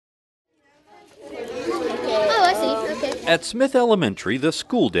At Smith Elementary, the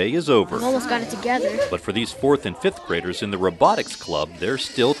school day is over. We've almost got it together. But for these 4th and 5th graders in the Robotics Club, there's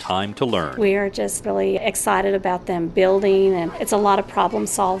still time to learn. We are just really excited about them building, and it's a lot of problem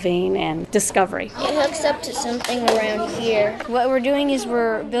solving and discovery. It hooks up to something around here. What we're doing is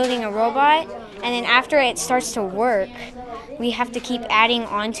we're building a robot, and then after it starts to work, we have to keep adding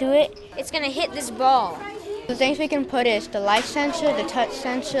onto it. It's going to hit this ball. The things we can put is the light sensor, the touch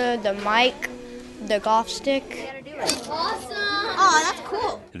sensor, the mic, the golf stick. Awesome! Oh, that's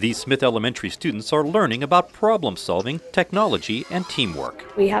cool. These Smith Elementary students are learning about problem solving, technology, and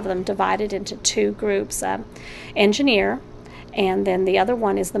teamwork. We have them divided into 2 groups, engineer, and then the other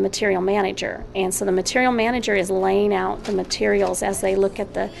one is the material manager. And so the material manager is laying out the materials as they look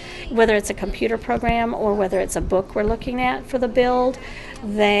at whether it's a computer program or whether it's a book we're looking at for the build.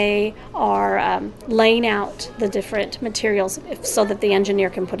 They are laying out the different materials so that the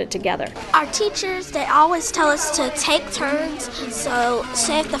engineer can put it together. Our teachers, they always tell us to take turns. So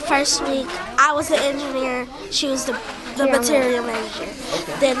say if the first week I was the engineer, she was the material manager.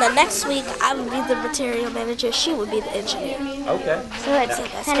 Okay. Then the next week I would be the material manager, she would be the engineer. Okay. So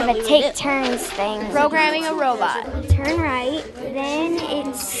it's kind of a take turns thing. Programming a robot. Turn right, then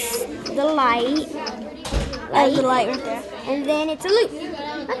it's the light. The light right there. And then it's a loop.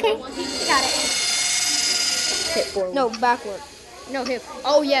 Okay, got it. Hip forward. No, backward. No, hip.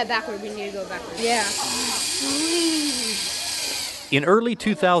 Oh, yeah, backward. We need to go backward. Yeah. In early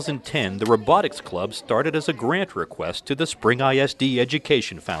 2010, the Robotics Club started as a grant request to the Spring ISD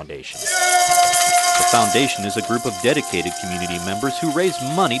Education Foundation. The foundation is a group of dedicated community members who raise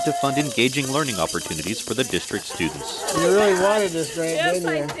money to fund engaging learning opportunities for the district students. You really wanted this grant, didn't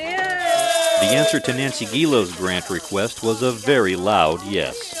you? Yes, I did. The answer to Nancy Gilo's grant request was a very loud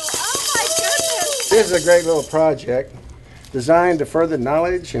yes. Oh, my goodness. This is a great little project designed to further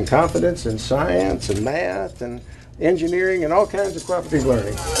knowledge and confidence in science and math and engineering and all kinds of cooperative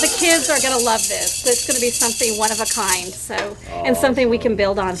learning. The kids are going to love this. It's going to be something one of a kind, and something we can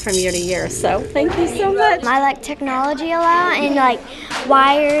build on from year to year. So thank you so much. I like technology a lot, and like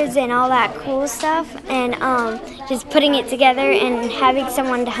wires and all that cool stuff, and just putting it together and having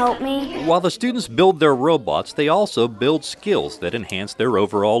someone to help me. While the students build their robots, they also build skills that enhance their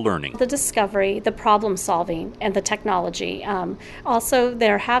overall learning. The discovery, the problem solving, and the technology. Also,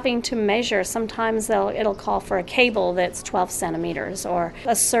 they're having to measure. Sometimes it'll call for a cable that's 12 centimeters or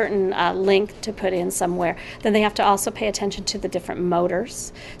a certain length to put in somewhere. Then they have to also pay attention to the different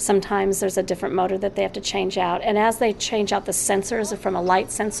motors. Sometimes there's a different motor that they have to change out. And as they change out the sensors from a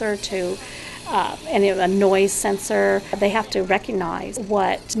light sensor to a noise sensor, they have to recognize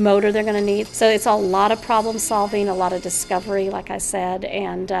what motor they're going to need. So it's a lot of problem solving, a lot of discovery, like I said,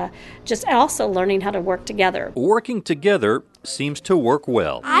 and just also learning how to work together. Working together seems to work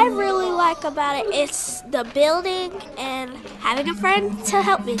well. I really like about it, it's the building and having a friend to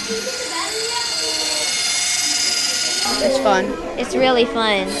help me. It's fun. It's really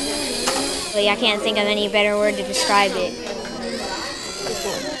fun. I can't think of any better word to describe it.